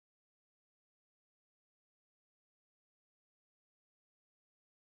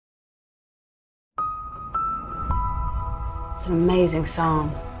It's an amazing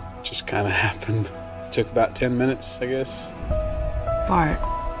song. Just kind of happened. Took about 10 minutes, I guess. Bart,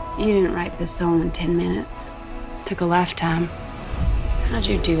 you didn't write this song in 10 minutes. It took a lifetime. How'd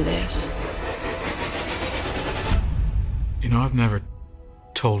you do this? You know, I've never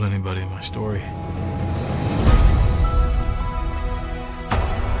told anybody my story.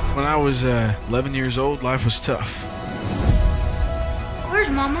 When I was 11 years old, life was tough. Where's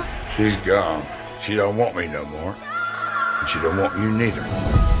Mama? She's gone. She don't want me no more. And she don't want you neither.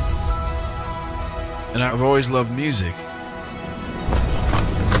 And I've always loved music.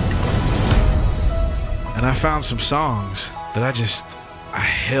 And I found some songs that I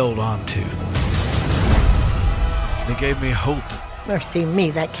held on to. They gave me hope. Mercy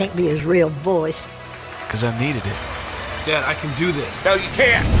me, that can't be his real voice. Because I needed it. Dad, I can do this. No, you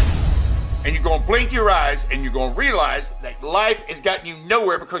can't. And you're gonna blink your eyes and you're gonna realize that life has gotten you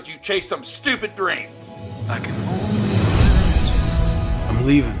nowhere because you chased some stupid dream. I can I'm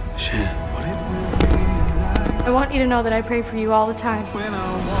leaving, Shan. I want you to know that I pray for you all the time.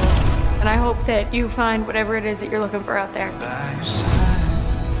 And I hope that you find whatever it is that you're looking for out there.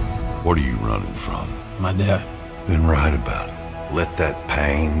 What are you running from? My dad. Then write about it. Let that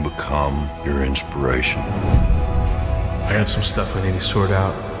pain become your inspiration. I got some stuff I need to sort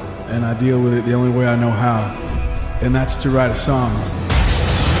out. And I deal with it the only way I know how. And that's to write a song.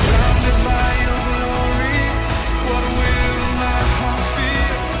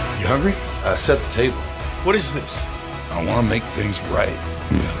 You hungry? Set the table. What is this? I want to make things right.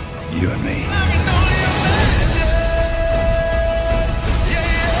 Yeah, you and me.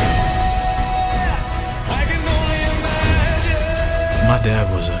 My dad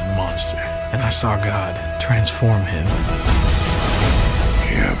was a monster, and I saw God transform him.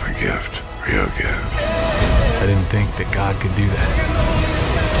 You have a gift, real gift. I didn't think that God could do that.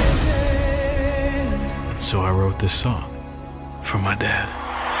 And so I wrote this song for my dad.